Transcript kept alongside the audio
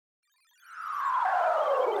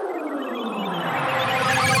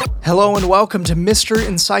Hello and welcome to Mr.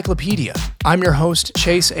 Encyclopedia. I'm your host,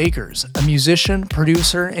 Chase Akers, a musician,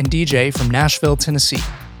 producer, and DJ from Nashville, Tennessee.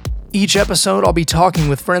 Each episode, I'll be talking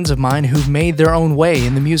with friends of mine who've made their own way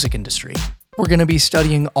in the music industry. We're going to be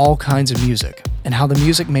studying all kinds of music and how the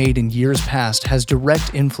music made in years past has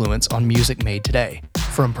direct influence on music made today.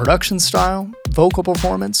 From production style, vocal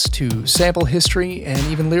performance, to sample history, and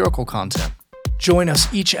even lyrical content. Join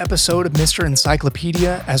us each episode of Mr.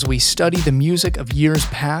 Encyclopedia as we study the music of years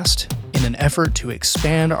past in an effort to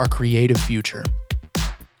expand our creative future.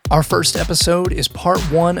 Our first episode is part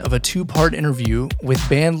one of a two-part interview with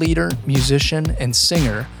band leader, musician, and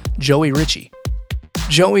singer Joey Ritchie.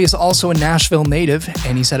 Joey is also a Nashville native,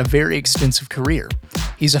 and he's had a very extensive career.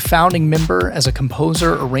 He's a founding member as a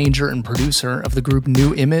composer, arranger, and producer of the group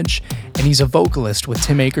New Image, and he's a vocalist with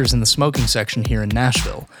Tim Akers and the Smoking Section here in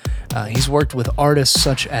Nashville. He's worked with artists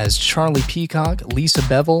such as Charlie Peacock, Lisa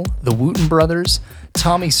Bevel, the Wooten Brothers,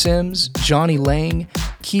 Tommy Sims, Johnny Lang,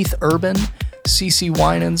 Keith Urban, CeCe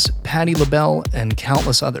Winans, Patti LaBelle, and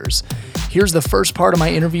countless others. Here's the first part of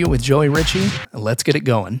my interview with Joey Ritchie. Let's get it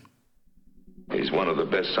going. He's one of the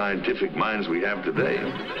best scientific minds we have today.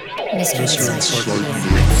 Mr.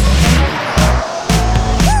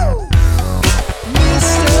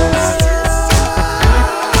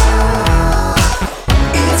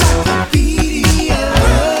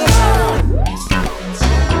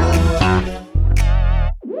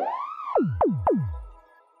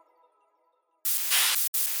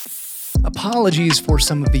 Apologies for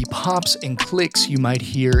some of the pops and clicks you might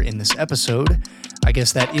hear in this episode. I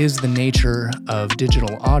guess that is the nature of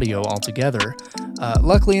digital audio altogether.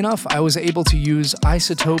 Luckily enough, I was able to use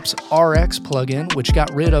iZotope's RX plugin, which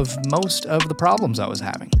got rid of most of the problems I was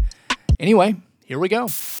having. Anyway, here we go.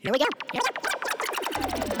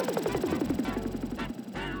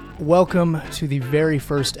 Welcome to the very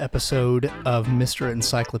first episode of Mr.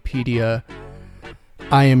 Encyclopedia.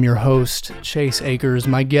 I am your host, Chase Akers.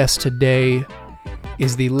 My guest today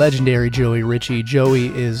is the legendary Joey Ritchie. Joey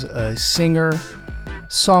is a singer,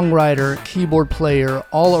 songwriter, keyboard player,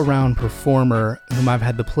 all-around performer whom I've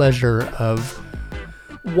had the pleasure of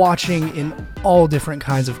watching in all different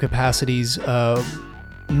kinds of capacities,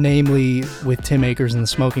 namely with Tim Akers and the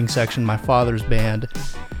Smoking Section, my father's band.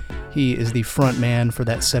 He is the front man for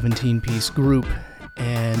that 17-piece group,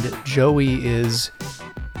 and Joey is,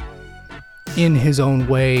 in his own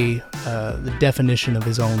way, the definition of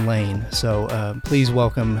his own lane. So please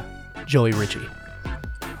welcome Joey Ritchie.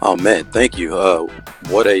 Oh man, thank you.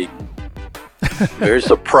 What a very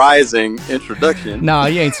surprising introduction. Nah,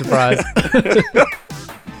 you ain't surprised.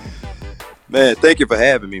 Man, thank you for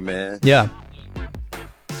having me, man. Yeah.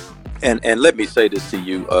 And let me say this to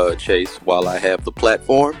you, Chase, while I have the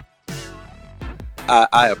platform.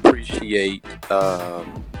 I appreciate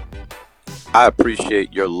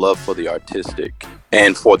your love for the artistic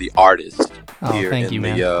and for the artist here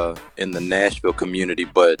in the Nashville community,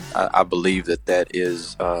 but I believe that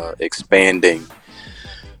is expanding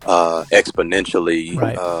exponentially,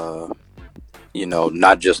 right.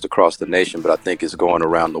 Not just across the nation, but I think it's going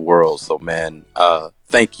around the world. So, man,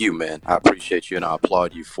 thank you, man. I appreciate you, and I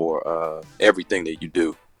applaud you for everything that you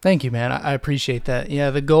do. Thank you, man. I appreciate that.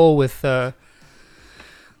 Yeah, the goal with the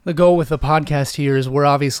podcast here is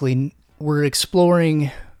we're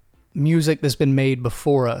exploring music that's been made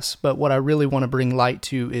before us, but what I really want to bring light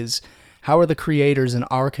to is how are the creators in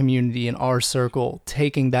our community, in our circle,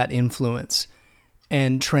 taking that influence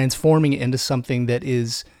and transforming it into something that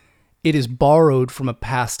is borrowed from a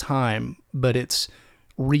past time, but it's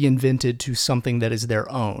reinvented to something that is their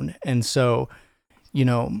own. And so,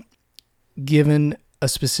 given a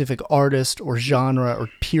specific artist or genre or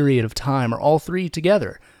period of time, or all three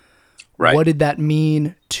together, right. What did that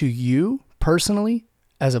mean to you personally,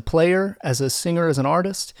 as a player, as a singer, as an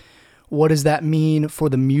artist? What does that mean for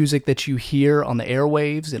the music that you hear on the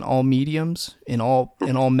airwaves, in all mediums, in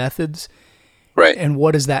all methods? Right. And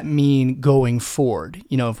what does that mean going forward?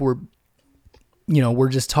 If we're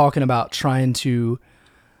just talking about trying to,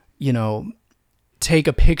 take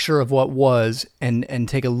a picture of what was and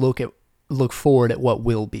take a look forward at what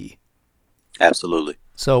will be. Absolutely.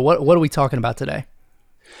 So what are we talking about today?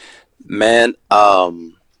 Man,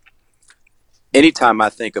 anytime I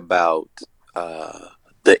think about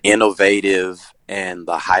the innovative and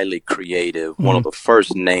the highly creative, one of the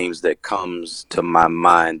first names that comes to my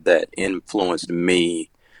mind that influenced me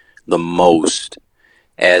the most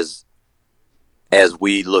as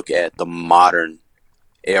we look at the modern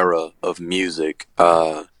era of music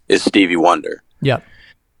is Stevie Wonder. Yeah.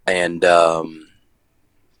 And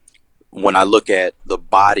when I look at the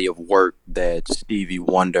body of work that Stevie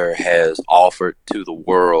Wonder has offered to the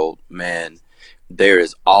world, man, there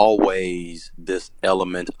is always this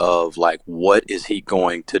element of like, what is he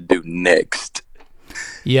going to do next?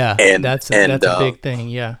 Yeah, And that's and a big thing.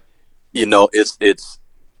 Yeah. you know, it's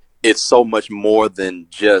so much more than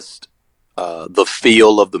just the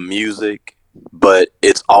feel of the music, but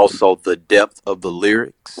it's also the depth of the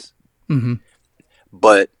lyrics. Mm-hmm.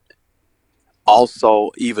 But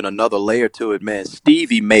also, even another layer to it, man,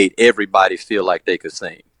 Stevie made everybody feel like they could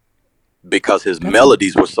sing because his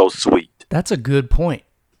melodies were so sweet. That's a good point.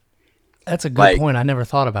 That's a good Like, point. I never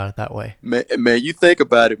thought about it that way. man, you think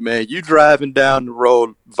about it, man. You driving down the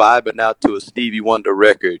road, vibing out to a Stevie Wonder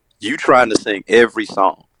record. You trying to sing every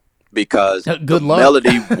song because the Good luck.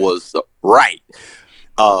 melody was right.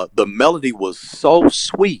 The melody was so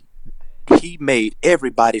sweet. He made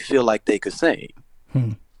everybody feel like they could sing.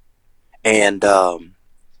 And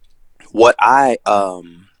what I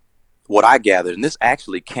gathered, and this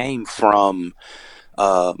actually came from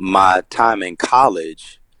my time in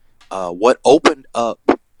college. What opened up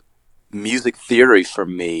music theory for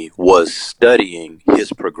me was studying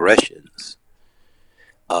his progressions.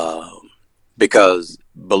 Because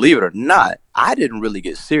believe it or not, I didn't really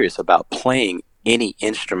get serious about playing any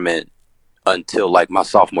instrument until like my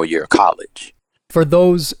sophomore year of college. For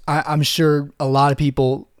those, I'm sure a lot of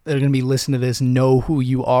people that are going to be listening to this know who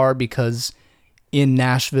you are because in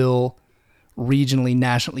Nashville, regionally,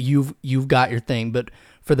 nationally, you've got your thing. But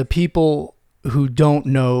for the people who don't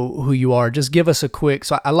know who you are, just give us a quick.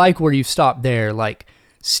 So I like where you stopped there, like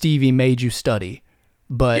Stevie made you study.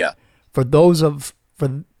 But Yeah. for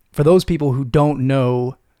those people who don't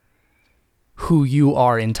know who you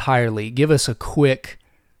are entirely, give us a quick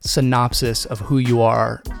synopsis of who you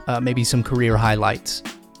are, maybe some career highlights.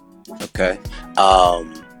 Okay.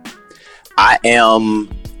 I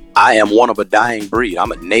am one of a dying breed.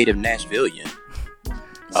 I'm a native Nashvilleian.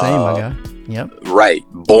 Same, my guy. Yep. Right.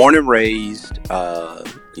 Born and raised. I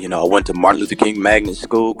went to Martin Luther King Magnet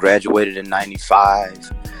School, graduated in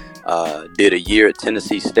 95, did a year at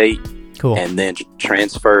Tennessee State. Cool. And then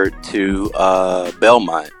transferred to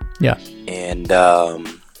Belmont. Yeah. And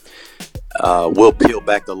we'll peel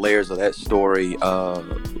back the layers of that story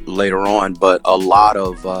later on. But a lot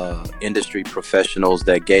of industry professionals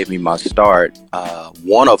that gave me my start,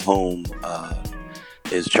 one of whom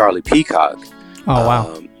is Charlie Peacock. Oh,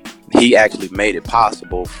 wow. He actually made it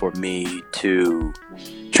possible for me to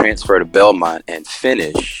transfer to Belmont and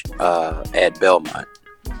finish at Belmont.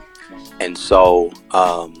 And so,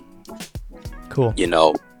 cool.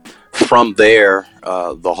 From there,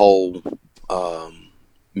 the whole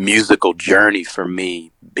musical journey for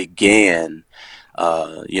me began.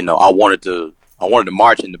 I wanted to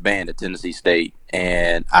march in the band at Tennessee State,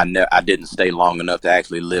 and I didn't stay long enough to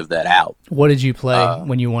actually live that out. What did you play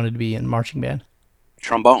when you wanted to be in marching band?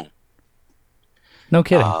 Trombone. No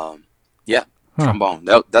kidding. Trombone.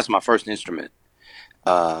 That's my first instrument.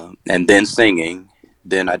 And then singing.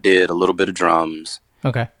 Then I did a little bit of drums.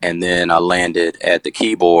 Okay. And then I landed at the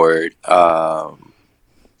keyboard,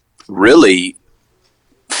 really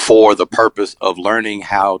for the purpose of learning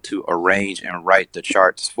how to arrange and write the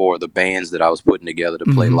charts for the bands that I was putting together to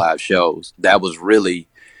play live shows. That was really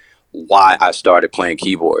why I started playing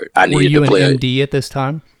keyboard. Were you an MD at this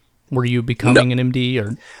time? Were you becoming an MD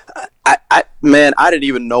or? I didn't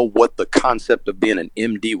even know what the concept of being an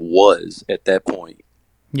MD was at that point.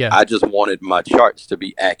 Yeah. I just wanted my charts to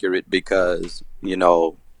be accurate because,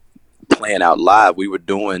 playing out live, we were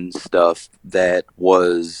doing stuff that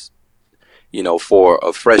was, for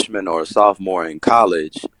a freshman or a sophomore in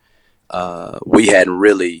college, we hadn't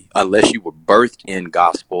really, unless you were birthed in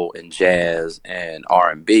gospel and jazz and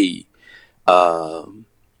R&B,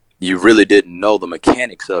 you really didn't know the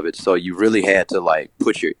mechanics of it. So you really had to like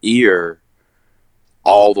put your ear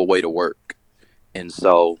all the way to work. And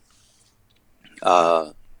so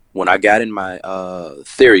when I got in my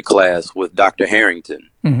theory class with Dr. Harrington,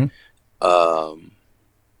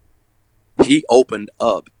 he opened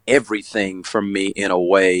up everything for me in a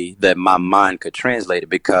way that my mind could translate it,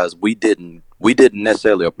 because we didn't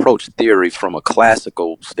necessarily approach theory from a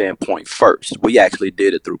classical standpoint first. We actually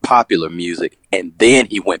did it through popular music, and then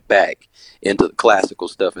he went back into the classical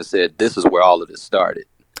stuff and said, this is where all of this started.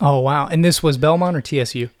 Oh, wow. And this was Belmont or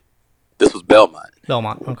TSU? This was Belmont.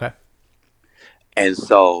 Belmont, okay. And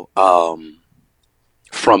so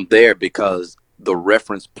from there, because the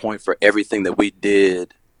reference point for everything that we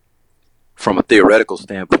did from a theoretical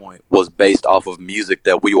standpoint was based off of music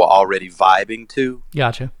that we were already vibing to.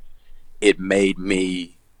 Gotcha. It made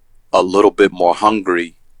me a little bit more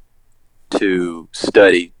hungry to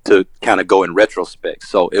study, to kind of go in retrospect.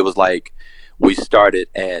 So it was like we started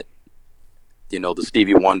at the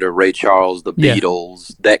Stevie Wonder, Ray Charles, the Yeah.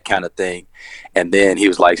 Beatles, that kind of thing. And then he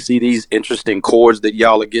was like, see these interesting chords that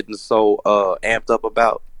y'all are getting so amped up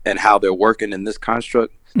about and how they're working in this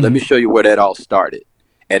construct? Let me show you where that all started.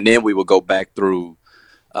 And then we would go back through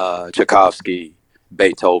Tchaikovsky,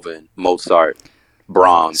 Beethoven, Mozart,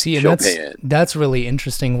 Brahms, See, and Chopin. that's really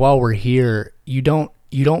interesting. While we're here, you don't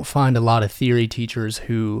find a lot of theory teachers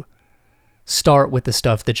who start with the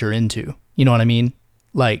stuff that you're into. You know what I mean?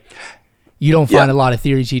 Like, you don't find a lot of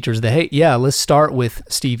theory teachers that, hey, yeah, let's start with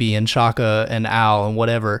Stevie and Chaka and Al and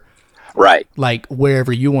whatever. Right. Like,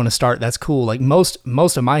 wherever you want to start, that's cool. Like, most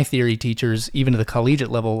of my theory teachers, even to the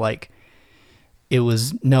collegiate level, like, it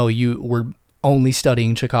was, no, you were only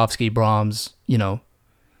studying Tchaikovsky, Brahms,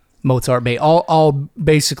 Mozart, all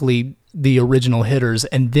basically the original hitters,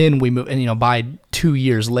 and then we move, and by 2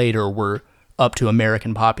 years later, we're up to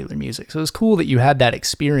American popular music. So it's cool that you had that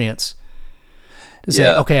experience to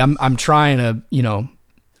say, okay, I'm trying a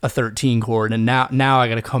 13 chord, and now I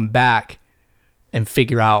got to come back and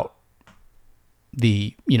figure out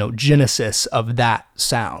the genesis of that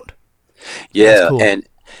sound. Yeah, cool. and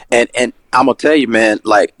I'm gonna tell you, man,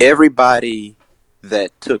 like everybody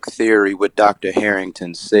that took theory with Dr.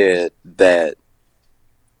 Harrington said that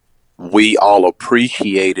we all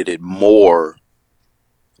appreciated it more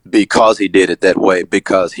because he did it that way,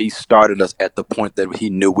 because he started us at the point that he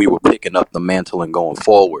knew we were picking up the mantle and going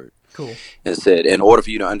forward. Cool. And said, in order for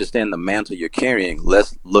you to understand the mantle you're carrying,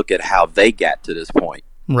 let's look at how they got to this point.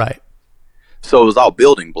 Right. So it was all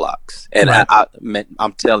building blocks. And Right.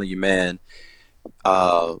 I'm telling you, man,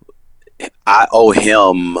 I owe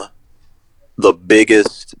him the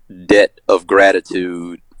biggest debt of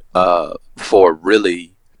gratitude for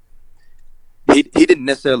really, he didn't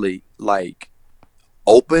necessarily like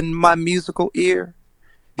open my musical ear.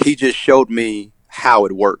 He just showed me how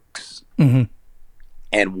it works. Mm-hmm.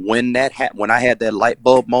 And when when I had that light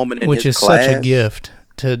bulb moment in Which his is class, such a gift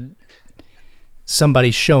to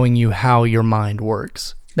somebody showing you how your mind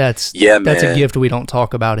works. That's a gift we don't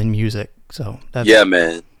talk about in music. So that's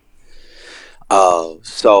man.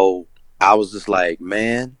 So I was just like,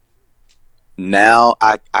 man, now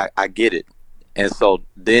I get it. And so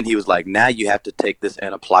then he was like, now you have to take this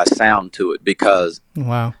and apply sound to it, because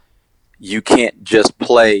wow. you can't just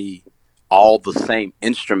play all the same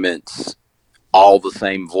instruments, all the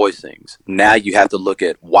same voicings. Now you have to look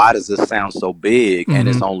at, why does this sound so big and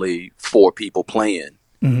it's only 4 people playing?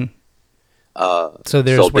 Mm-hmm. So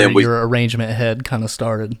there's where your arrangement head kind of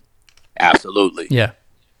started. Absolutely. Yeah.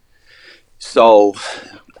 So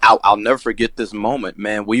I'll never forget this moment,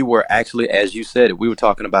 man. We were actually, as you said it, we were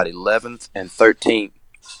talking about 11th and 13th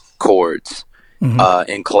chords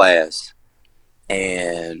in class.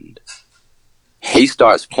 And he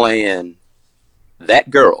starts playing That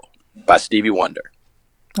Girl by Stevie Wonder.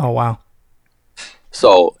 Oh, wow.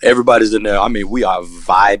 So everybody's in there. I mean, we are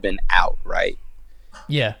vibing out, right?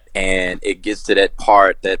 Yeah. And it gets to that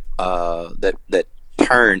part that that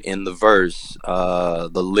turn in the verse. The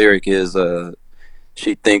lyric is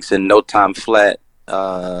she thinks in no time flat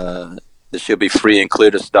that she'll be free and clear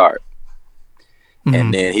to start.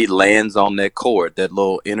 And then he lands on that chord, that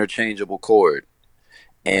little interchangeable chord.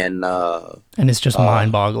 And it's just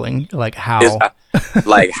mind-boggling, like how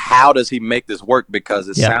how does he make this work? Because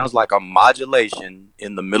it sounds like a modulation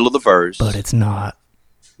in the middle of the verse, but it's not.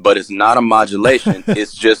 But it's not a modulation.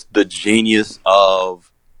 It's just the genius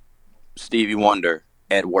of Stevie Wonder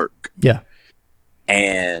at work. Yeah.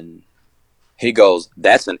 And he goes,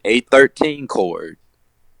 that's an A13 chord.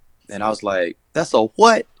 And I was like, that's a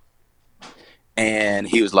what? And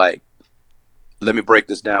he was like, let me break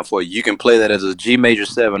this down for you. You can play that as a G major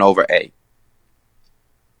 7 over A.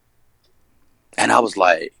 And I was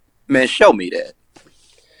like, man, show me that.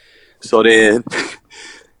 So then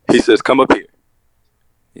he says, come up here.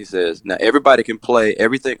 He says, now everybody can play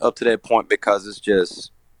everything up to that point because it's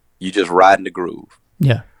just, you just riding the groove.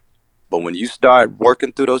 Yeah. But when you start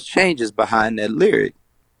working through those changes behind that lyric,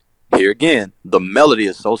 here again, the melody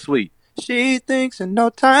is so sweet. She thinks in no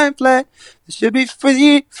time flat, it should be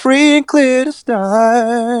free and clear to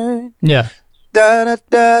start. Yeah. Da, da,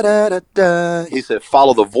 da, da, da, da. He said,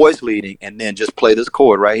 follow the voice leading and then just play this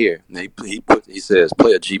chord right here. And he says,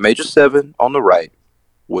 play a G major 7 on the right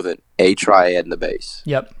with an A triad in the bass.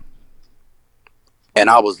 Yep. And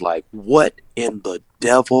I was like, what in the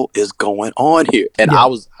devil is going on here? And I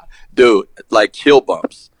was, dude, like chill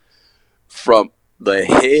bumps from the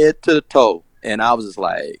head to the toe. And I was just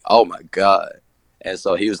like, oh my God. And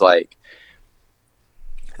so he was like,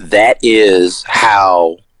 that is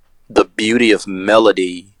how the beauty of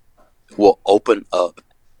melody will open up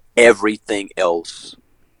everything else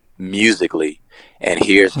musically. And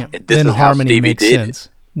here's Yeah. this Then is how harmony Stevie makes did it. sense.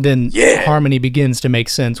 Then Yeah. harmony begins to make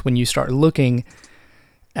sense when you start looking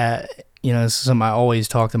at, this is something I always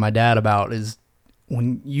talk to my dad about, is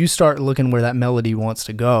when you start looking where that melody wants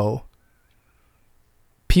to go,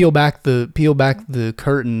 peel back the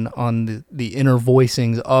curtain on the inner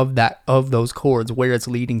voicings of those chords, where it's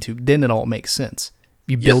leading to, then it all makes sense.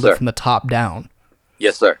 You Yes, build sir. it from the top down.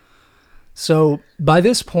 Yes, sir. So by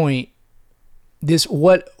this point,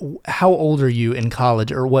 how old are you in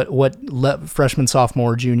college, or freshman,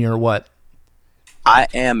 sophomore, junior, what? I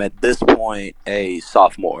am at this point a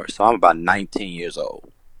sophomore, so I'm about 19 years old.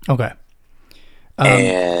 Okay.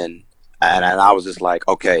 And I was just like,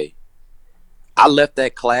 okay. I left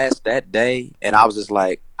that class that day, and I was just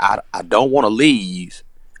like, I don't want to leave.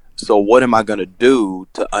 So what am I gonna do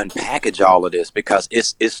to unpackage all of this? Because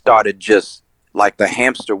it started just like the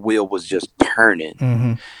hamster wheel was just turning.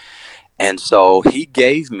 Mm-hmm. And so he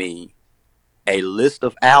gave me a list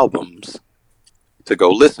of albums to go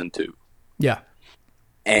listen to. Yeah.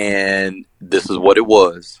 And this is what it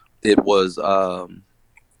was. It was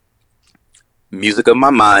Music of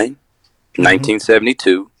My Mind,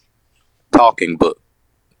 1972. Talking Book,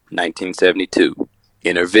 1972.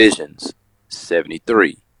 Inner Visions,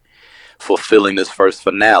 73. Fulfilling This First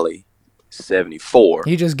Finale, 74.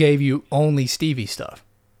 He just gave you only Stevie stuff.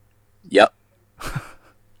 Yep.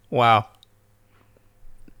 Wow.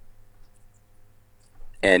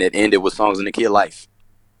 And it ended with Songs in the Key of Life.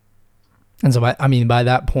 And so, by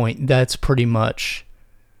that point, that's pretty much,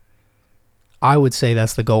 I would say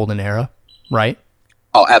that's the golden era, right?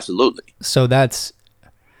 Oh, absolutely. So that's,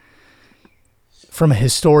 from a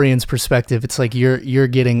historian's perspective, it's like you're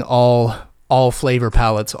getting all flavor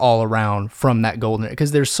palettes all around from that golden era,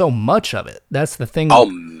 because there's so much of it. That's the thing. Oh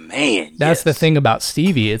man, that's the thing about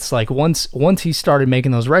Stevie. It's like once he started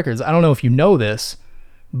making those records, I don't know if you know this,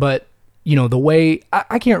 but the way,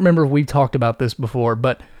 I can't remember if we've talked about this before,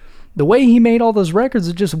 but the way he made all those records,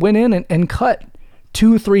 it just went in and cut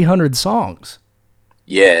 200-300 songs.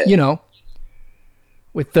 Yeah.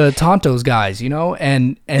 With the Tonto's guys, and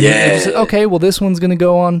Yeah. it's just, okay, well, this one's gonna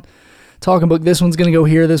go on Talking Book, this one's gonna go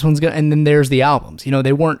here, this one's gonna, and then there's the albums.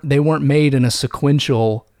 They weren't made in a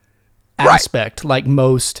sequential aspect, like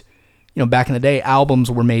most, back in the day,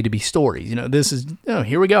 albums were made to be stories. This is,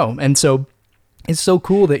 here we go. And so it's so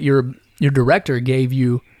cool that your director gave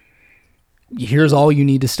you, here's all you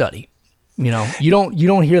need to study. You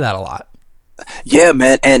don't hear that a lot. Yeah,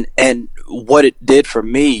 man. And what it did for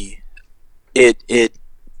me, it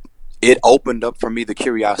opened up for me the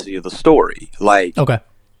curiosity of the story. Like, Okay.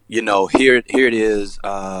 Here it is.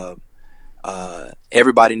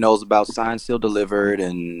 Everybody knows about Signed, Sealed, Delivered,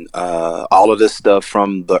 and all of this stuff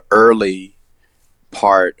from the early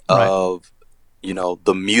part of,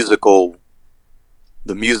 the musical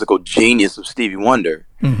genius of Stevie Wonder.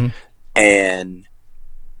 Mm-hmm. And,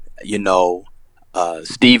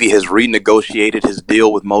 Stevie has renegotiated his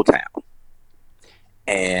deal with Motown.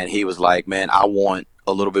 And he was like, man, I want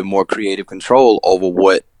a little bit more creative control over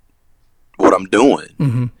what I'm doing.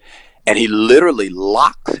 Mm-hmm. And he literally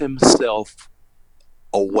locks himself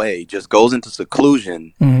away, just goes into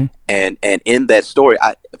seclusion. Mm-hmm. And in that story,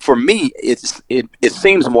 for me, it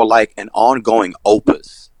seems more like an ongoing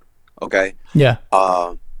opus. Okay. Yeah.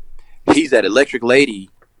 He's at Electric Lady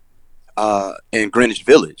in Greenwich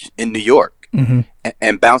Village in New York, mm-hmm.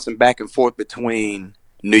 and bouncing back and forth between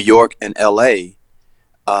New York and LA,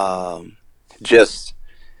 just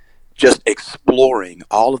exploring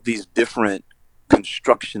all of these different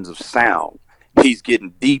constructions of sound. He's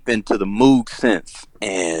getting deep into the Moog synth,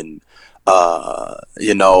 and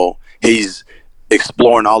he's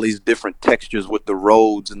exploring all these different textures with the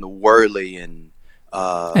Rhodes and the Whirly, and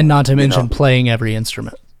not to mention playing every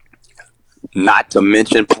instrument. Not to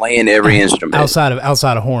mention playing every instrument outside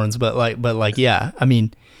of horns, but yeah. I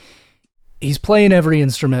mean, he's playing every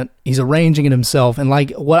instrument. He's arranging it himself, and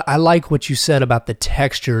what you said about the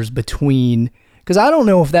textures between, because I don't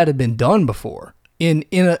know if that had been done before in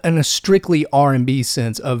a strictly R&B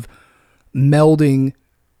sense of melding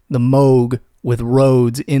the Moog with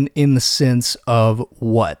Rhodes in the sense of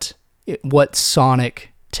what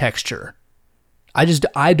sonic texture.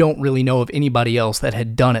 I don't really know of anybody else that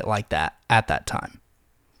had done it like that at that time.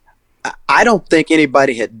 I don't think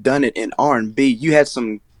anybody had done it in R&B. You had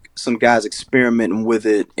some guys experimenting with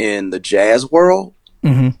it in the jazz world,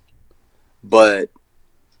 mm-hmm. but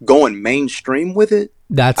going mainstream with it,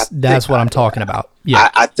 that's what I'm talking about.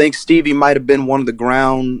 Yeah, I think Stevie might have been one of the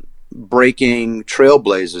groundbreaking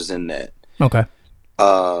trailblazers in that. Okay.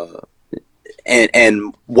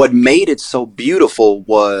 And what made it so beautiful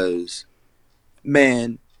was,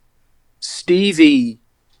 man, Stevie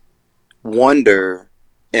Wonder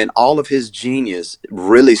and all of his genius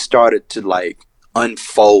really started to like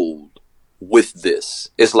unfold with this.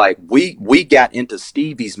 It's like we got into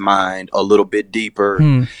Stevie's mind a little bit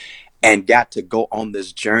deeper and got to go on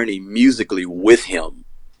this journey musically with him,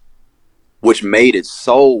 which made it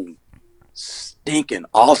so stinking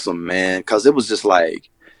awesome, man. Because it was just like,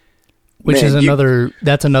 which man, is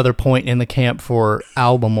that's another point in the camp for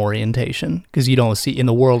album orientation, because you don't see in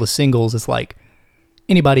the world of singles, it's like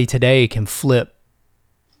anybody today can flip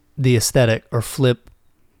the aesthetic or flip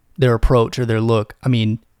their approach or their look. I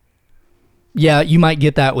mean, yeah, you might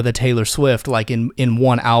get that with a Taylor Swift, like in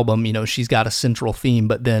one album, you know, she's got a central theme,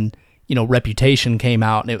 but then, you know, Reputation came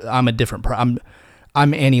out and I'm a different,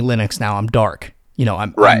 I'm Annie Lennox now. I'm dark, you know,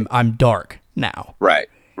 I'm dark now. Right.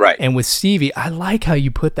 And with Stevie, I like how you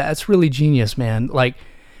put that. That's really genius, man. Like,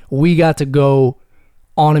 we got to go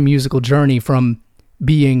on a musical journey from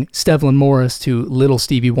being Stevlin Morris to little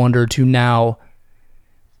Stevie Wonder to now.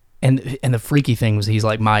 And the freaky thing was he's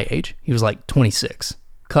like my age. He was like 26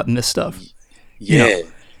 cutting this stuff. Yeah. You know,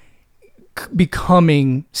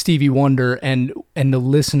 becoming Stevie Wonder and the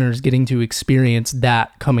listeners getting to experience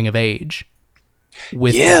that coming of age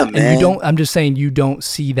with that. Man. And I'm just saying you don't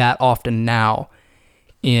see that often now.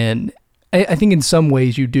 I think in some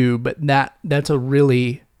ways you do, but that's a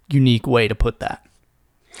really unique way to put that.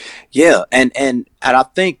 Yeah, and I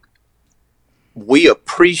think we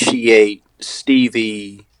appreciate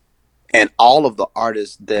Stevie and all of the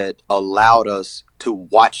artists that allowed us to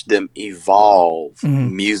watch them evolve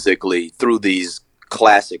musically through these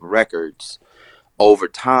classic records over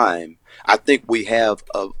time. I think we have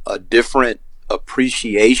a different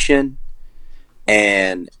appreciation,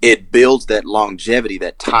 and it builds that longevity,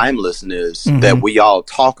 that timelessness that we all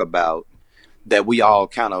talk about, that we all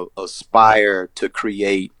kind of aspire to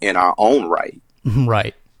create in our own right.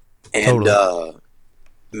 Right. And totally.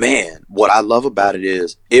 Man, what I love about it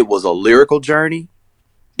is it was a lyrical journey.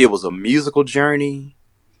 It was a musical journey,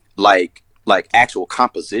 like actual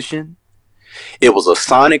composition. It was a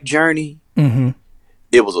sonic journey.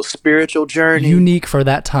 It was a spiritual journey. Unique for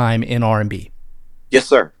that time in R&B. Yes,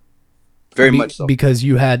 sir. Very much so. Because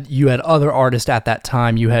you had other artists at that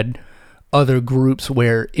time. You had other groups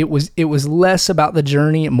where it was less about the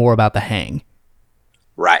journey and more about the hang.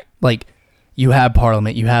 Right. Like, you had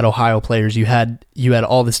Parliament, you had Ohio Players, you had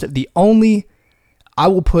all this stuff. I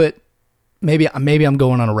will put, maybe I'm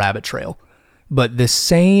going on a rabbit trail, but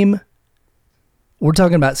we're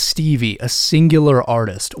talking about Stevie, a singular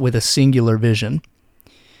artist with a singular vision.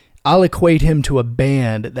 I'll equate him to a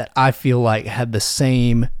band that I feel like had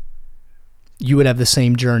you would have the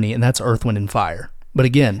same journey, and that's Earth, Wind, and Fire. But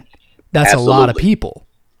again, that's Absolutely. A lot of people,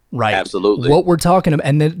 right? Absolutely. What we're talking about,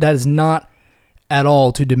 and that is not at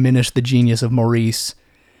all to diminish the genius of Maurice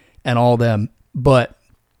and all them, but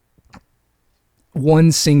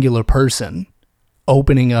one singular person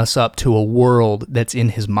opening us up to a world that's in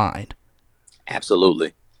his mind.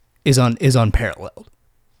 Absolutely. Is unparalleled.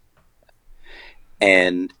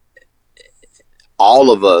 And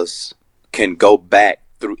all of us can go back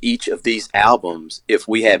through each of these albums. If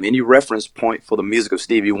we have any reference point for the music of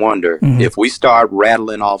Stevie Wonder, if we start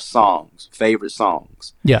rattling off songs, favorite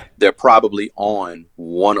songs, they're probably on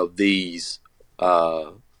one of these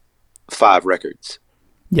 5 records.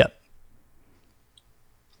 Yep.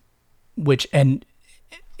 And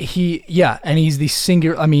he's the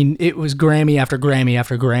singer. I mean, it was Grammy after Grammy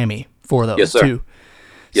after Grammy for those. Yes, sir. Too.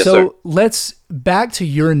 Yes, so sir. Let's back to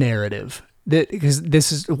your narrative, because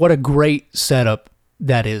this is what a great setup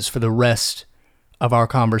that is for the rest of our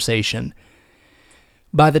conversation.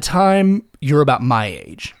 By the time you're about my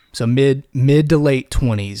age, so mid to late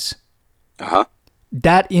 20s,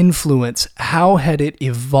 that influence, how had it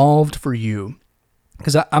evolved for you?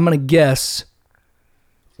 Because I'm going to guess,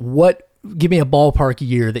 give me a ballpark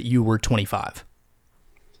year that you were 25.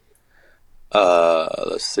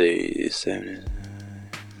 Let's see.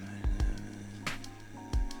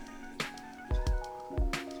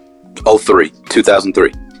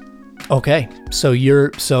 2003. Okay, so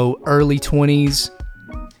you're early 20s,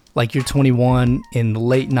 like you're 21 in the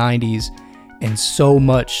late 90s, and so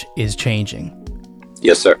much is changing.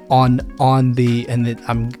 Yes, sir. I'm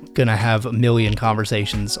gonna have a million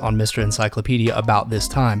conversations on Mr. Encyclopedia about this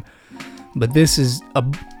time, but this is a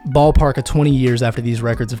ballpark of 20 years after these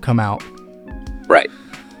records have come out. Right.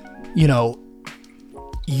 You know,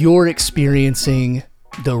 you're experiencing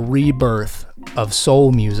the rebirth of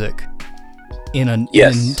soul music in an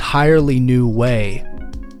entirely new way.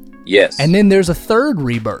 Yes. And then there's a third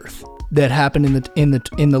rebirth that happened in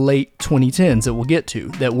the late 2010s that we'll get to,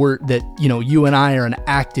 that you and I are an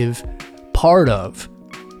active part of,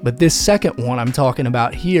 But this second one I'm talking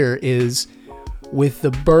about here is with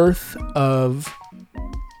the birth of,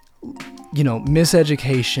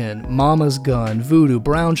 Miseducation, Mama's Gun, Voodoo,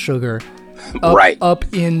 Brown Sugar,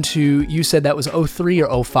 up into, you said that was 03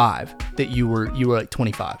 or 05 that you were like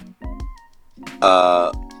 25.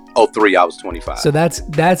 03, I was 25. So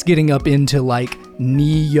that's getting up into like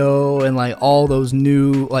Neo and like all those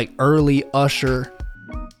new like early Usher.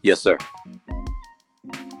 Yes, sir.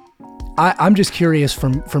 I'm just curious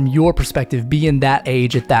from your perspective, being that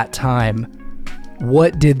age at that time,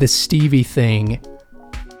 what did the Stevie thing,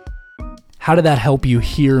 how did that help you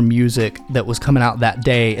hear music that was coming out that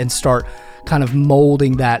day and start kind of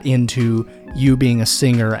molding that into you being a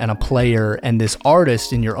singer and a player and this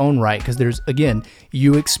artist in your own right? Because there's, again,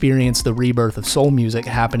 you experienced the rebirth of soul music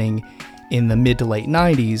happening in the mid to late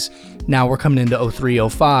 90s. Now we're coming into 03,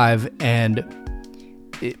 05, and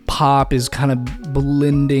pop is kind of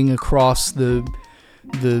blending across the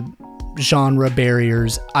genre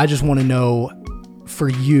barriers. I just want to know, for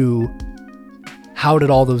you, how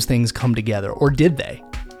did all those things come together, or did they?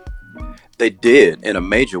 They did in a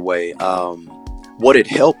major way. What it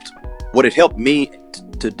helped me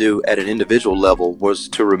to do at an individual level was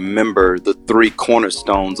to remember the three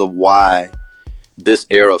cornerstones of why this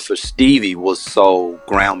era for Stevie was so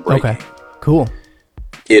groundbreaking. Okay, cool.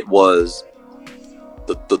 It was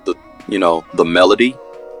the melody,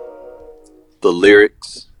 the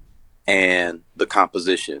lyrics, and the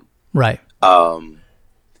composition. Right.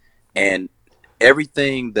 And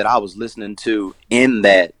everything that I was listening to in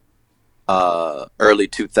that early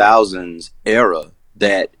 2000s era,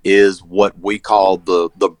 that is what we call the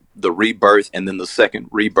rebirth, and then the second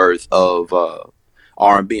rebirth of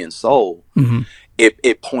R&B and soul. Mm-hmm.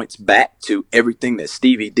 It points back to everything that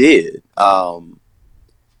Stevie did.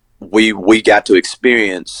 We got to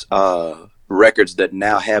experience records that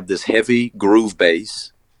now have this heavy groove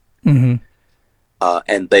bass. Mm-hmm.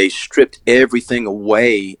 And they stripped everything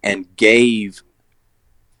away and gave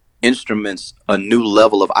instruments a new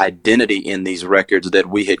level of identity in these records that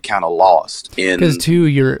we had kind of lost. Because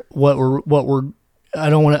too, what we're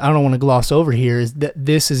I don't want to gloss over here is that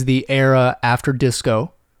this is the era after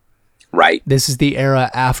disco. Right. This is the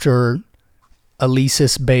era after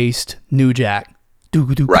Alesis based New Jack.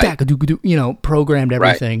 Right. Programmed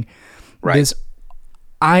everything. Right.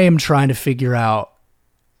 I am trying to figure out,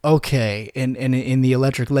 okay, in the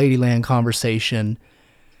Electric Ladyland conversation,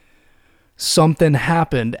 something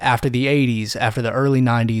happened after the 80s, after the early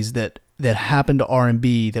 90s that happened to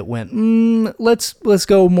R&B that went, let's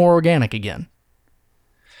go more organic again.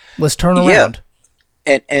 Let's turn around.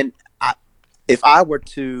 And if I were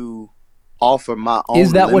to offer my own,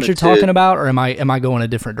 is that what you're talking about, or am I going a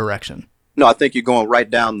different direction? No, I think you're going right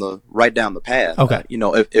down the path. Okay.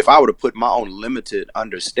 If I were to put my own limited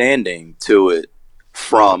understanding to it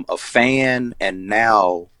from a fan and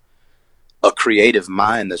now a creative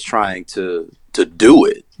mind that's trying to do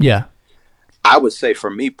it. Yeah. I would say for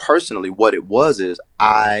me personally, what it was is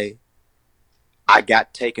I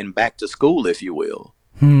got taken back to school, if you will.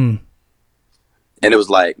 And it was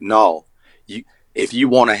like, no, if you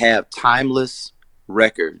want to have timeless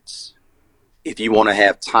records, if you want to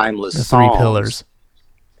have timeless the songs, three pillars,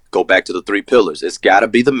 go back to the three pillars. It's got to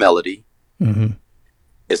be the melody. Mm-hmm.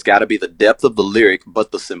 It's got to be the depth of the lyric,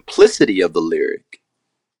 but the simplicity of the lyric.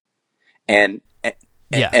 And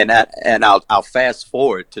I'll fast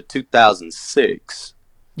forward to 2006.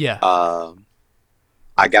 Yeah.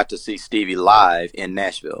 I got to see Stevie live in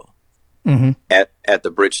Nashville. Mm-hmm. at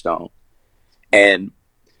the Bridgestone. And,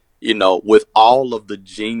 with all of the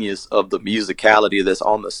genius of the musicality that's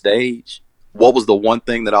on the stage, what was the one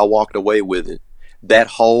thing that I walked away with it? That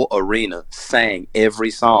whole arena sang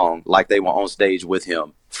every song like they were on stage with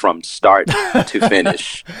him from start to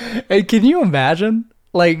finish. Hey, can you imagine?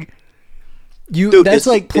 Like, Dude, that's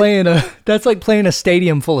like playing a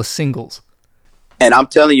stadium full of singles. And I'm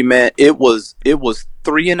telling you, man, it was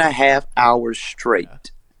 3.5 hours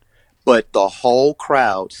straight. But the whole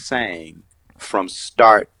crowd sang from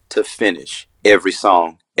start to finish, every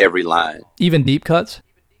song, every line. Even deep cuts?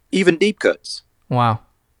 Even deep cuts. Wow.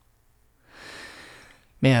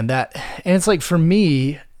 Man, and it's like, for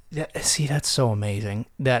me, that's so amazing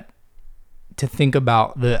that to think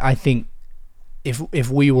about I think if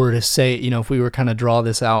we were to say, if we were kind of draw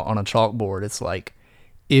this out on a chalkboard, it's like,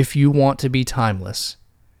 if you want to be timeless,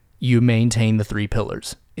 you maintain the three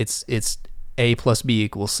pillars. It's A plus B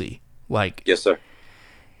equals C. Like, yes, sir.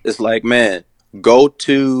 It's like, man, go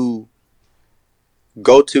to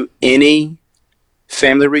any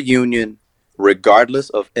family reunion, regardless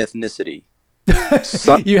of ethnicity.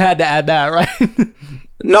 You had to add that, right?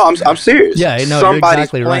 No, I'm serious. Yeah, no,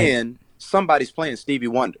 somebody's you're exactly right. somebody's playing Stevie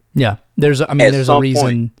Wonder. Yeah. There's At a some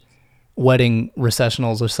reason point. wedding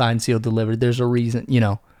recessionals are signed, sealed, delivered. There's a reason,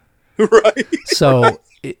 Right. So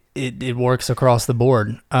it works across the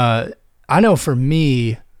board. I know for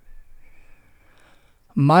me,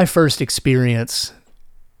 my first experience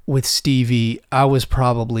with Stevie, I was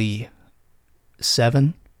probably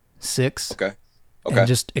 7, 6. Okay. And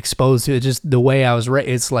just exposed to it, just the way I was raised.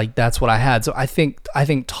 It's like, that's what I had. So I think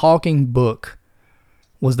Talking Book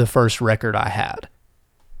was the first record I had.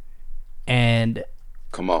 And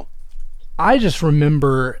Come on. I just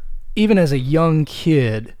remember, even as a young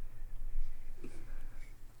kid,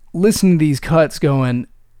 listening to these cuts going,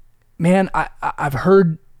 man,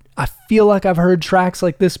 I feel like I've heard tracks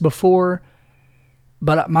like this before,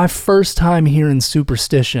 but my first time hearing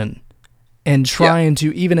Superstition and trying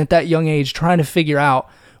to, even at that young age, trying to figure out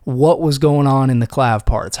what was going on in the clav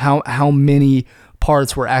parts, how many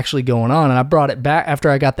parts were actually going on. And I brought it back after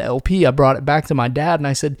I got the LP. I brought it back to my dad and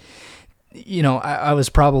I said, I was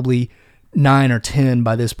probably 9 or 10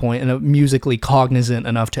 by this point and musically cognizant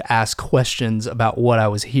enough to ask questions about what I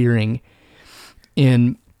was hearing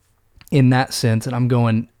in that sense. And I'm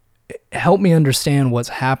going, help me understand what's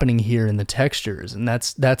happening here in the textures. And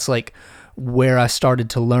that's like where I started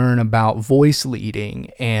to learn about voice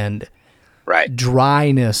leading and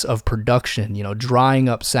dryness of production, drying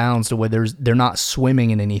up sounds to where they're not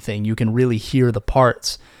swimming in anything. You can really hear the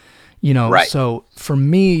parts, So for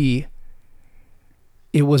me,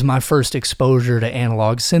 it was my first exposure to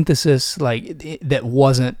analog synthesis, that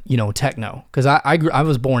wasn't, techno. Cause I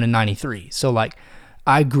was born in 93. So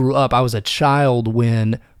I grew up, I was a child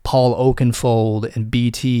when Paul Oakenfold and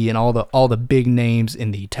BT and all the big names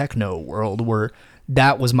in the techno world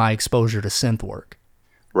that was my exposure to synth work.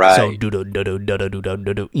 Right. So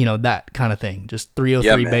that kind of thing. Just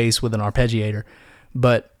 303 bass with an arpeggiator.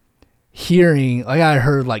 But hearing, I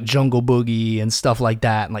heard Jungle Boogie and stuff like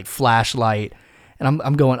that, and Flashlight, and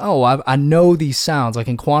I'm going, I know these sounds. I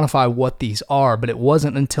can quantify what these are, but it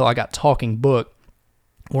wasn't until I got Talking Book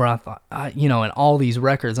where I thought, in all these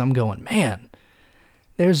records, I'm going, man,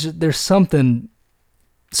 there's something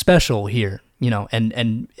special here,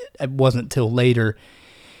 and it wasn't till later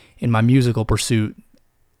in my musical pursuit,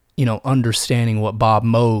 understanding what Bob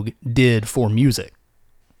Moog did for music.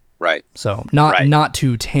 Right. So not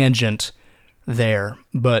too tangent there,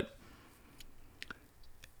 but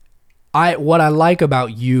what I like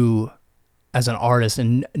about you as an artist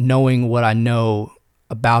and knowing what I know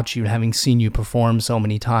about you and having seen you perform so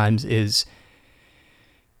many times is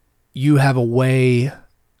you have a way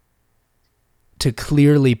to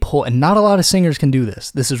clearly pull, and not a lot of singers can do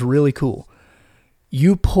this. This is really cool.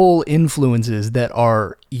 You pull influences that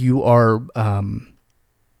you are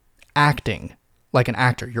acting like an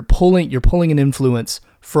actor. You're pulling an influence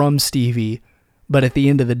from Stevie, but at the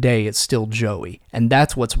end of the day, it's still Joey, and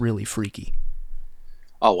that's what's really freaky.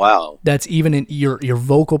 Oh wow! That's even in your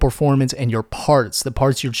vocal performance and your parts, the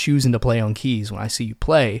parts you're choosing to play on keys. When I see you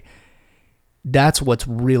play, that's what's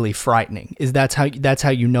really frightening. Is that's how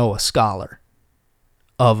you know a scholar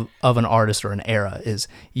of an artist or an era is,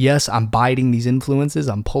 yes, I'm biting these influences,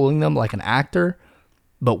 I'm pulling them like an actor,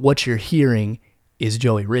 but what you're hearing is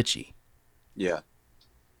Joey Ritchie. Yeah.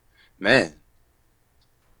 Man.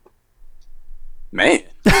 I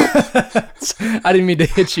didn't mean to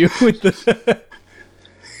hit you with the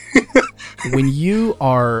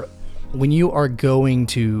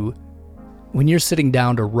when you're sitting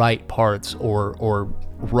down to write parts or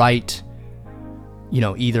write,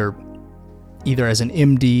 either as an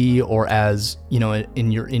MD or as,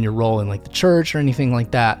 in your role in the church or anything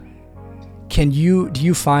like that, do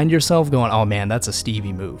you find yourself going, oh man, that's a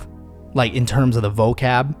Stevie move? In terms of the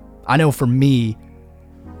vocab? I know for me,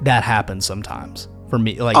 that happens sometimes. For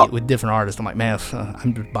me, with different artists, I'm like, man,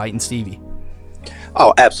 I'm biting Stevie.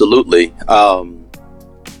 Oh, absolutely. From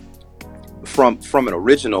an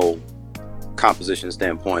original composition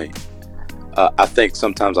standpoint, I think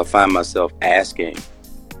sometimes I find myself asking,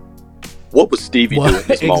 what would Stevie do in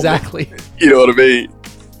this moment? Exactly. You know what I mean?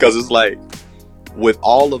 Because it's with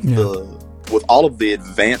all of the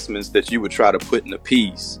advancements that you would try to put in a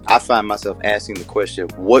piece, I find myself asking the question,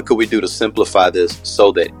 what could we do to simplify this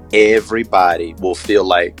so that everybody will feel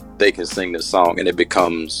like they can sing this song and it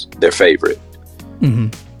becomes their favorite? Mm-hmm.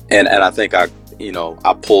 And I think I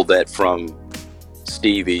pulled that from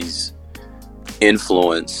Stevie's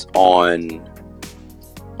influence on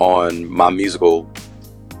my musical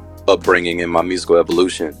upbringing and my musical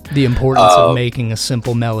evolution. The importance of making a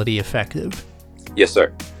simple melody effective. Yes,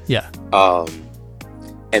 sir. Yeah.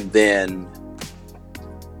 And then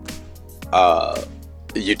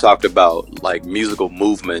you talked about like musical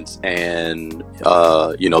movements, and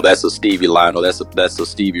that's a Stevie line, or that's a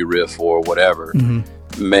Stevie riff or whatever.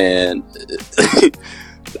 Man,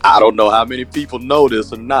 I don't know how many people know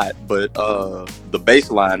this or not, but the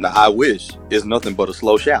bass line, the I wish, is nothing but a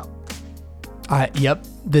slow shout. Yep.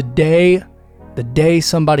 The day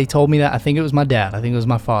somebody told me that, I think it was my dad, I think it was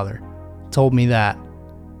my father, told me that,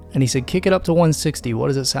 and he said, kick it up to 160. What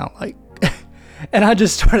does it sound like? And I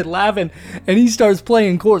just started laughing, and he starts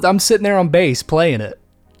playing chords. I'm sitting there on bass playing it,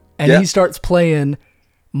 and he starts playing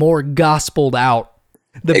more gospeled out,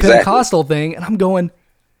 the Pentecostal thing, and I'm going,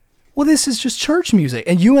 well, this is just church music.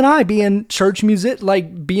 And you and I being church music,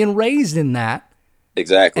 like being raised in that.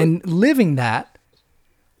 Exactly. And living that,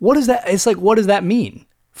 what is that? It's like, what does that mean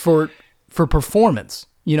for performance?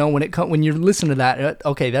 You know, when you're listening to that,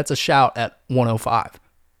 okay, that's a shout at 105.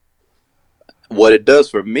 What it does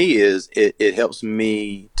for me is it helps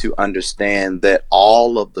me to understand that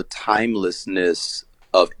all of the timelessness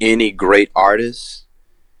of any great artist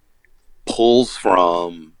pulls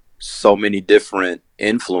from so many different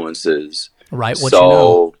influences. Right.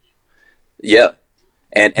 Yeah.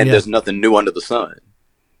 And there's nothing new under the sun.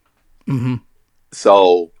 Mm-hmm.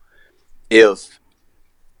 So if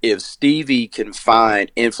Stevie can find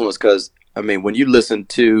influence, because I mean, when you listen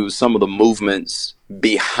to some of the movements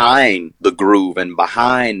behind the groove and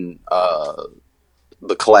behind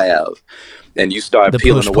the clav, and you start the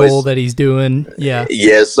peeling away, push-pull that he's doing,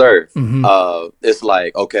 yes, sir. Mm-hmm. It's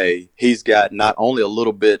like, okay, he's got not only a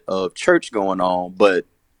little bit of church going on, but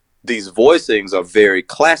these voicings are very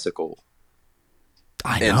classical.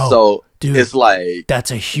 I know, and so dude, it's like,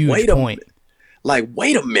 that's a huge point.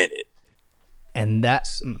 Wait a minute, and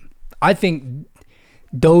that's, I think,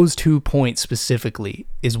 those 2 points specifically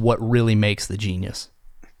is what really makes the genius.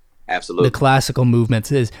 Absolutely. The classical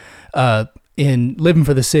movements is in Living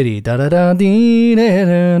for the City.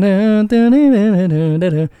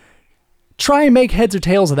 Try and make heads or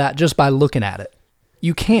tails of that just by looking at it.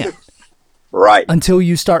 You can't. Right. Until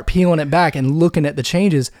you start peeling it back and looking at the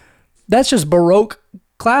changes. That's just Baroque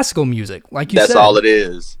classical music, like you said. That's all it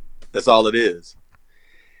is. That's all it is.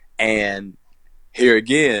 And here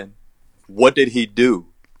again, what did he do?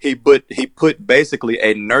 He put basically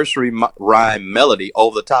a nursery rhyme melody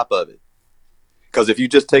over the top of it. Because if you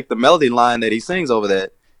just take the melody line that he sings over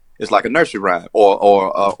that, it's like a nursery rhyme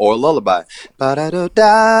or a lullaby. Ba da da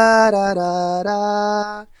da da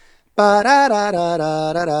da, ba da da da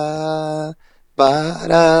da da, ba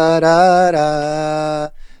da da da,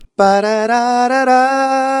 ba da da da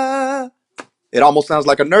da. It almost sounds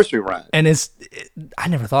like a nursery rhyme. And I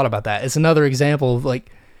never thought about that. It's another example of like,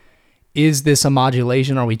 is this a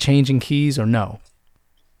modulation? Are we changing keys or no?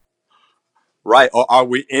 Right. Or are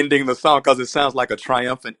we ending the song because it sounds like a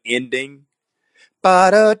triumphant ending?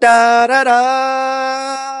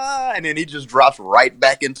 Ba-da-da-da-da. And then he just drops right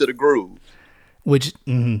back into the groove. Which,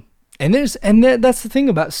 and that's the thing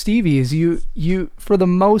about Stevie is you for the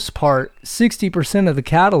most part, 60% of the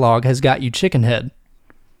catalog has got you chicken head.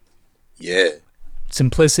 Yeah.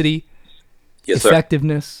 Simplicity. Yes,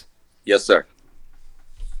 effectiveness. Sir. Yes, sir.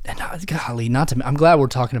 And golly, I'm glad we're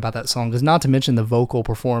talking about that song, because not to mention the vocal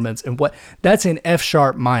performance and what that's in F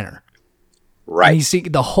sharp minor. Right. And you see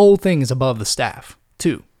the whole thing is above the staff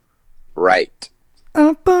too. Right.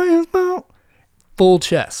 Full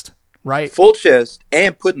chest, right? Full chest,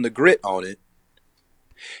 and putting the grit on it,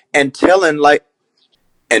 and telling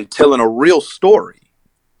a real story.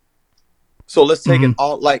 So let's take it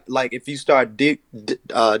all like if you start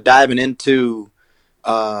diving into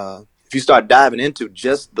if you start diving into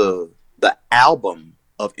just the album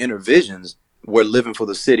of Inner Visions, where Living for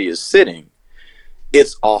the City is sitting,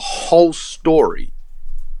 it's a whole story.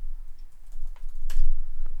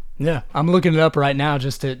 Yeah, I'm looking it up right now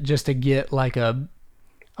just to get like a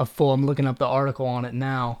full. I'm looking up the article on it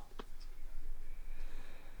now,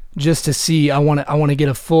 just to see. I want to get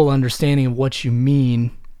a full understanding of what you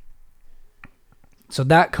mean. So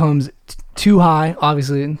that comes Too High,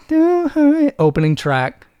 obviously. Too High, opening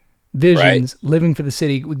track. Visions, right. Living for the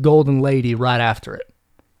City with Golden Lady right after it.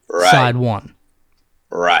 Right. Side one.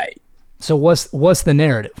 Right. So what's the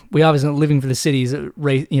narrative? We obviously know Living for the City is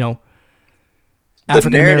African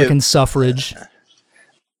American suffrage.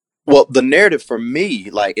 Well, the narrative for me,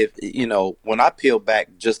 like if when I peel back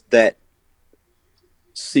just that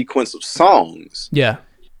sequence of songs, yeah,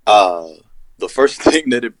 the first thing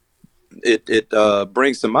that it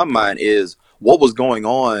brings to my mind is what was going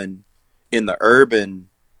on in the urban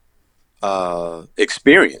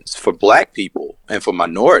experience for Black people and for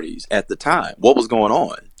minorities at the time. What was going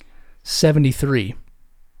on? 73,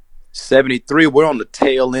 we're on the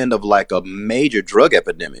tail end of like a major drug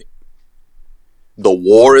epidemic the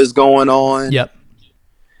war is going on. Yep.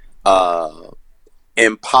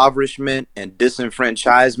 Impoverishment and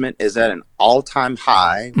disenfranchisement is at an all-time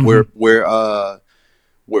high. We're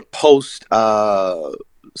post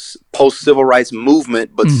civil rights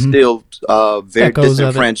movement, but still very Echoes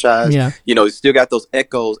disenfranchised. Yeah. You know, you still got those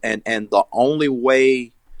echoes, and the only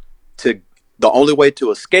way to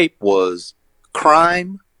escape was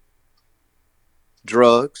crime,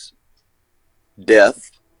 drugs,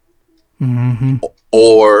 death,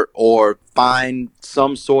 or find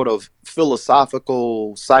some sort of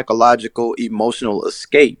philosophical, psychological, emotional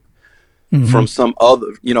escape from some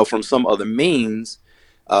other means.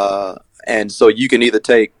 And so you can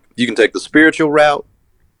take the spiritual route,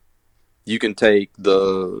 you can take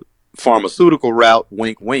the pharmaceutical route,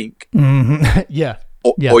 wink, wink, Yeah.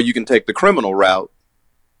 or you can take the criminal route.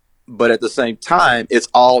 But at the same time, it's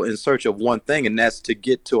all in search of one thing, and that's to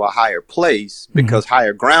get to a higher place, because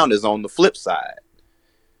higher ground is on the flip side.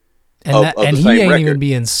 And he ain't even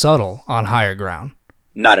being subtle on higher ground.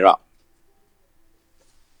 Not at all.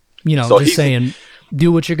 You know, so just saying,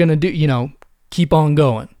 do what you're going to do, you know, keep on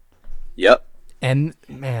going. Yep. And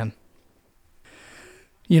man,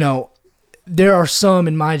 you know, there are some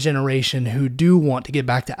in my generation who do want to get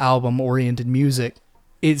back to album-oriented music.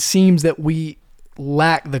 It seems that we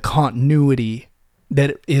lack the continuity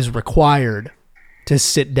that is required to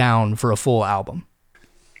sit down for a full album.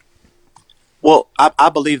 Well, I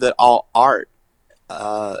believe that all art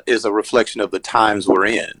is a reflection of the times we're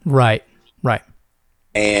in. Right.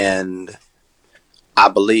 And I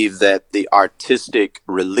believe that the artistic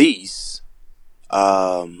release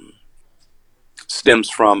stems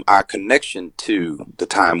from our connection to the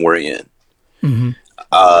time we're in.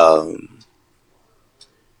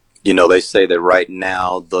 You know, they say that right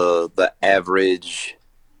now the average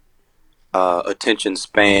attention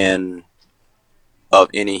span of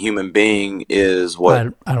any human being is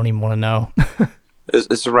what? I don't even want to know.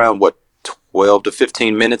 It's around 12 to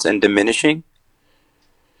 15 minutes and diminishing.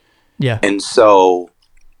 Yeah. And so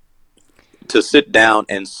to sit down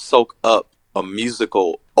and soak up a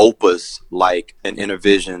musical opus like an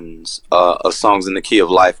Intervision's of Songs in the Key of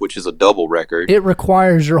Life, which is a double record. It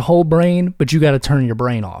requires your whole brain, but you got to turn your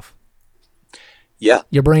brain off. Yeah.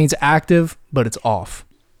 Your brain's active, but it's off.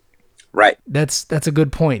 Right. That's a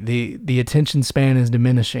good point. The attention span is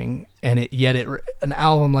diminishing, and an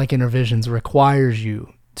album like Intervisions requires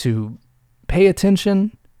you to pay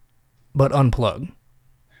attention, but unplug.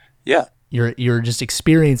 Yeah. You're just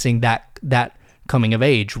experiencing that coming of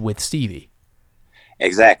age with Stevie.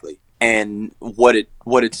 Exactly. And what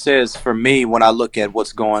it says for me when I look at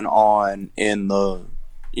what's going on in the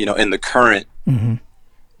current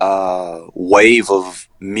wave of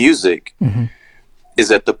music is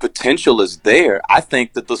that the potential is there. I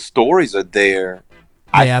think that the stories are there.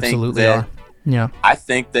 They absolutely are. Yeah. I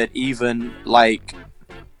think that even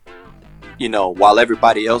while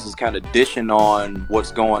everybody else is kind of dishing on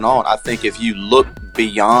what's going on, I think if you look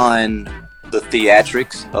beyond the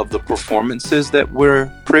theatrics of the performances that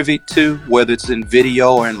we're privy to, whether it's in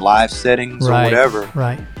video or in live settings or whatever,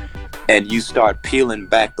 right, and you start peeling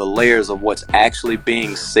back the layers of what's actually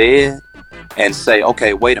being said and say,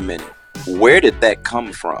 okay, wait a minute, where did that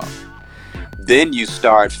come from? Then you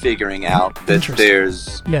start figuring out that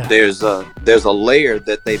there's a layer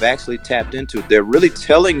that they've actually tapped into. They're really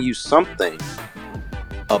telling you something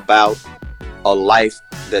about a life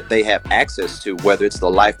that they have access to, whether it's the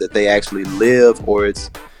life that they actually live or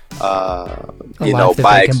it's a life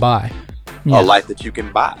that you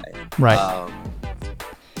can buy. Right.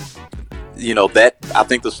 That I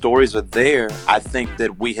think the stories are there. I think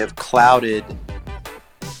that we have clouded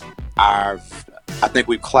our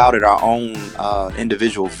own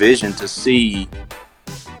individual vision to see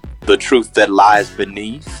the truth that lies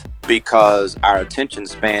beneath, because our attention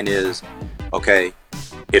span is, okay,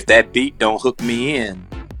 if that beat don't hook me in,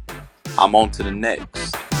 I'm on to the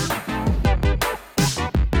next.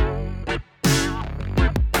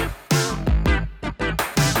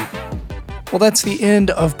 Well, that's the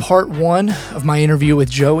end of part 1 of my interview with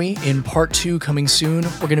Joey. In part 2 coming soon,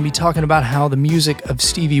 we're going to be talking about how the music of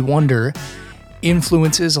Stevie Wonder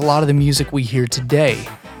influences a lot of the music we hear today,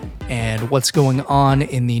 and what's going on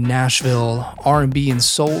in the Nashville R&B and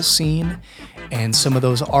soul scene, and some of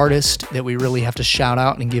those artists that we really have to shout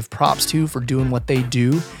out and give props to for doing what they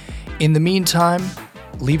do. In the meantime,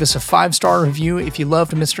 leave us a 5-star review if you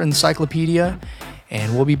loved Mr. Encyclopedia,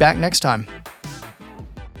 and we'll be back next time.